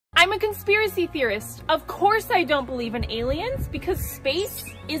I'm a conspiracy theorist. Of course I don't believe in aliens, because space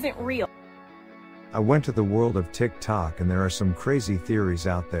isn't real. I went to the world of TikTok and there are some crazy theories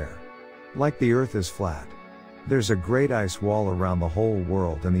out there. Like the Earth is flat. There's a great ice wall around the whole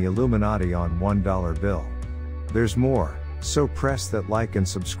world and the Illuminati on $1 bill. There's more, so press that like and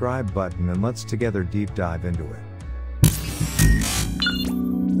subscribe button and let's together deep dive into it.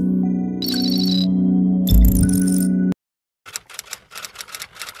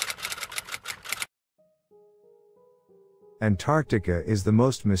 Antarctica is the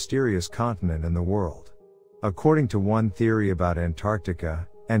most mysterious continent in the world. According to one theory about Antarctica,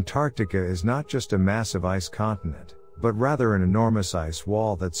 Antarctica is not just a massive ice continent, but rather an enormous ice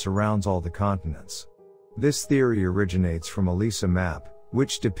wall that surrounds all the continents. This theory originates from a LISA map,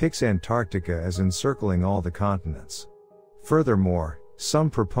 which depicts Antarctica as encircling all the continents. Furthermore, some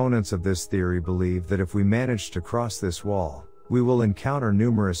proponents of this theory believe that if we manage to cross this wall, we will encounter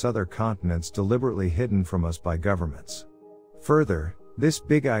numerous other continents deliberately hidden from us by governments. Further, this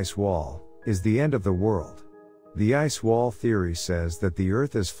big ice wall is the end of the world. The ice wall theory says that the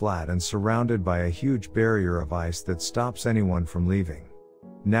Earth is flat and surrounded by a huge barrier of ice that stops anyone from leaving.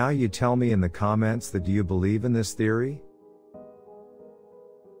 Now you tell me in the comments that do you believe in this theory?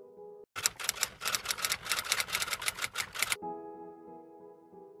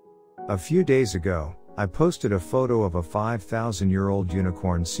 A few days ago, I posted a photo of a 5,000-year-old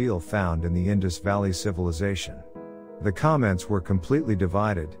unicorn seal found in the Indus Valley civilization. The comments were completely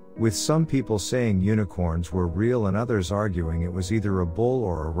divided, with some people saying unicorns were real and others arguing it was either a bull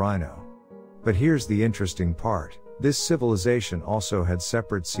or a rhino. But here's the interesting part, this civilization also had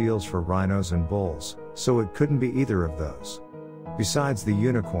separate seals for rhinos and bulls, so it couldn't be either of those. Besides the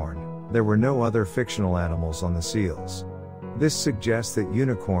unicorn, there were no other fictional animals on the seals. This suggests that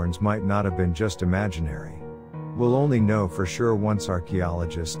unicorns might not have been just imaginary. We'll only know for sure once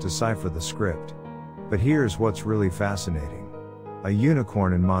archaeologists decipher the script. But here's what's really fascinating. A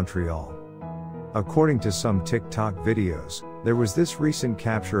unicorn in Montreal. According to some TikTok videos, there was this recent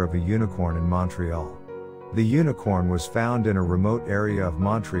capture of a unicorn in Montreal. The unicorn was found in a remote area of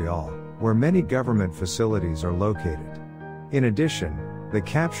Montreal, where many government facilities are located. In addition, the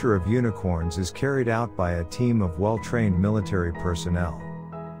capture of unicorns is carried out by a team of well-trained military personnel.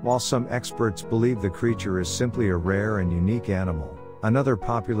 While some experts believe the creature is simply a rare and unique animal, another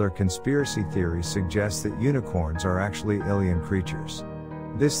popular conspiracy theory suggests that unicorns are actually alien creatures.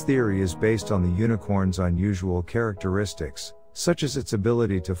 This theory is based on the unicorn's unusual characteristics, such as its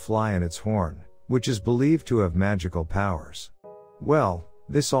ability to fly and its horn, which is believed to have magical powers. Well,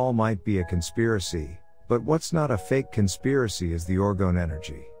 this all might be a conspiracy, but what's not a fake conspiracy is the orgone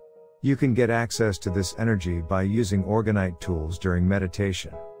energy. You can get access to this energy by using Orgonite tools during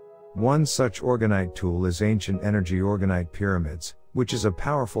meditation. One such Orgonite tool is Ancient Energy Orgonite Pyramids, which is a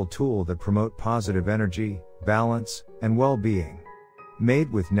powerful tool that promote positive energy, balance, and well-being.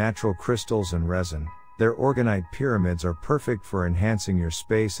 Made with natural crystals and resin, their Orgonite pyramids are perfect for enhancing your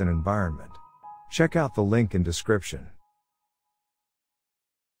space and environment. Check out the link in description.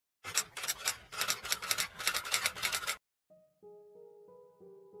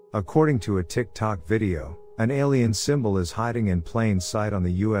 According to a TikTok video, an alien symbol is hiding in plain sight on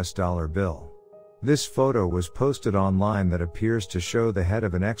the US dollar bill. This photo was posted online that appears to show the head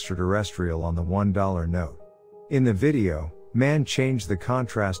of an extraterrestrial on the $1 note. In the video, man changed the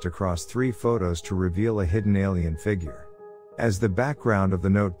contrast across 3 photos to reveal a hidden alien figure. As the background of the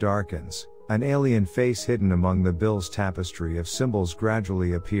note darkens, an alien face hidden among the bill's tapestry of symbols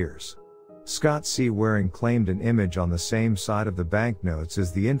gradually appears. Scott C. Waring claimed an image on the same side of the banknotes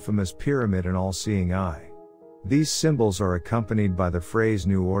as the infamous pyramid and all-seeing eye. These symbols are accompanied by the phrase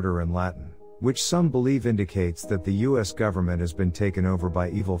New Order in Latin, which some believe indicates that the US government has been taken over by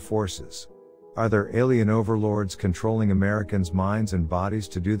evil forces. Are there alien overlords controlling Americans' minds and bodies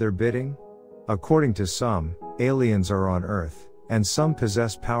to do their bidding? According to some, aliens are on Earth, and some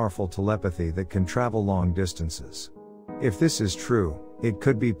possess powerful telepathy that can travel long distances. If this is true, it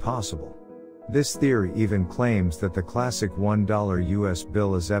could be possible. This theory even claims that the classic $1 US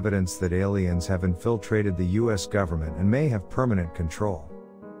bill is evidence that aliens have infiltrated the US government and may have permanent control.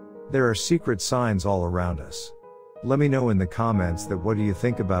 There are secret signs all around us. Let me know in the comments that what do you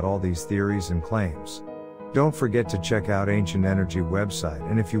think about all these theories and claims. Don't forget to check out Ancient Energy website,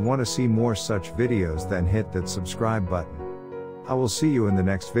 and if you want to see more such videos then hit that subscribe button. I will see you in the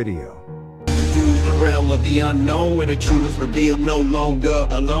next video. The realm of the unknown, where the truth is revealed no longer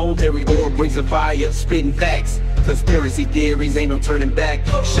alone. Harry Orr brings a fire, spitting facts. Conspiracy theories, ain't no turning back.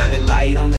 Shining light on the